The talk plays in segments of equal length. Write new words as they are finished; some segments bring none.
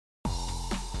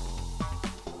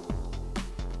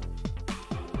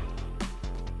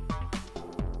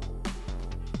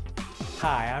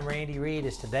Hi, I'm Randy Reed.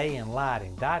 It's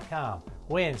todayinlighting.com.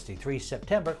 Wednesday, 3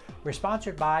 September. We're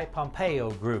sponsored by Pompeo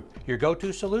Group, your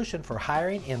go-to solution for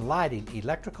hiring in lighting,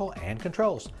 electrical, and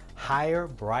controls. Hire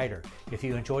brighter. If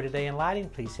you enjoy Today in Lighting,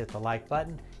 please hit the like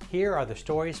button. Here are the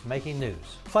stories making news.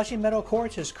 Flushing Meadow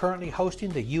Courts is currently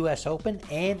hosting the U.S. Open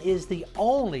and is the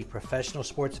only professional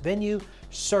sports venue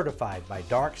certified by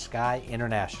Dark Sky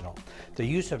International. The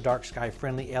use of dark sky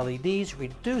friendly LEDs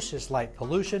reduces light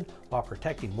pollution while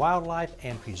protecting wildlife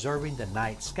and preserving the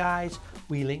night skies.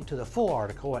 We link to the full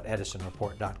article at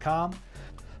edisonreport.com.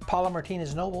 Paula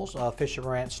Martinez-Nobles of Fisher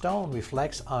Morant Stone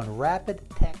reflects on rapid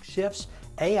tech shifts,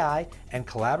 AI, and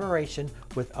collaboration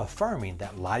with affirming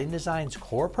that lighting design's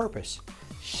core purpose,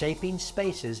 shaping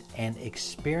spaces and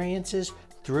experiences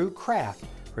through craft,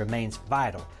 remains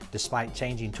vital despite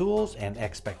changing tools and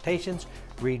expectations.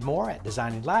 Read more at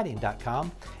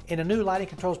designinglighting.com. In a new Lighting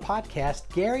Controls podcast,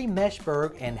 Gary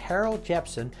Meshberg and Harold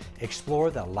Jepson explore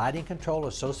the Lighting Control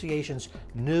Association's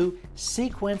new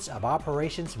Sequence of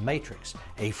Operations Matrix,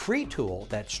 a free tool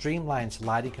that streamlines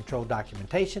lighting control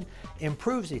documentation,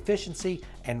 improves efficiency,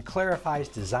 and clarifies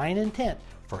design intent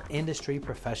for industry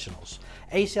professionals.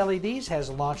 Ace LEDs has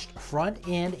launched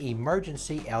front-end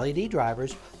emergency LED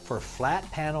drivers for flat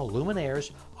panel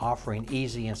luminaires, offering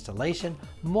easy installation,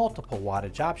 multiple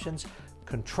wattage options,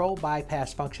 control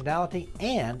bypass functionality,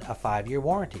 and a 5-year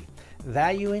warranty.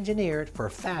 Value engineered for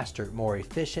faster, more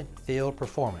efficient field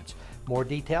performance. More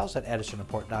details at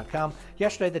edisonreport.com.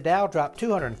 Yesterday, the Dow dropped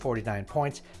 249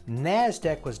 points.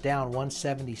 NASDAQ was down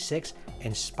 176.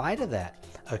 In spite of that,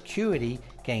 Acuity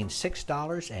gained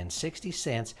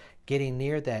 $6.60, getting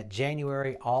near that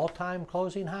January all-time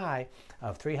closing high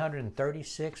of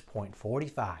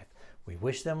 336.45. We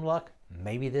wish them luck,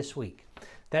 maybe this week.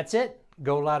 That's it.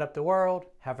 Go light up the world.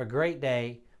 Have a great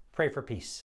day. Pray for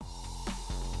peace.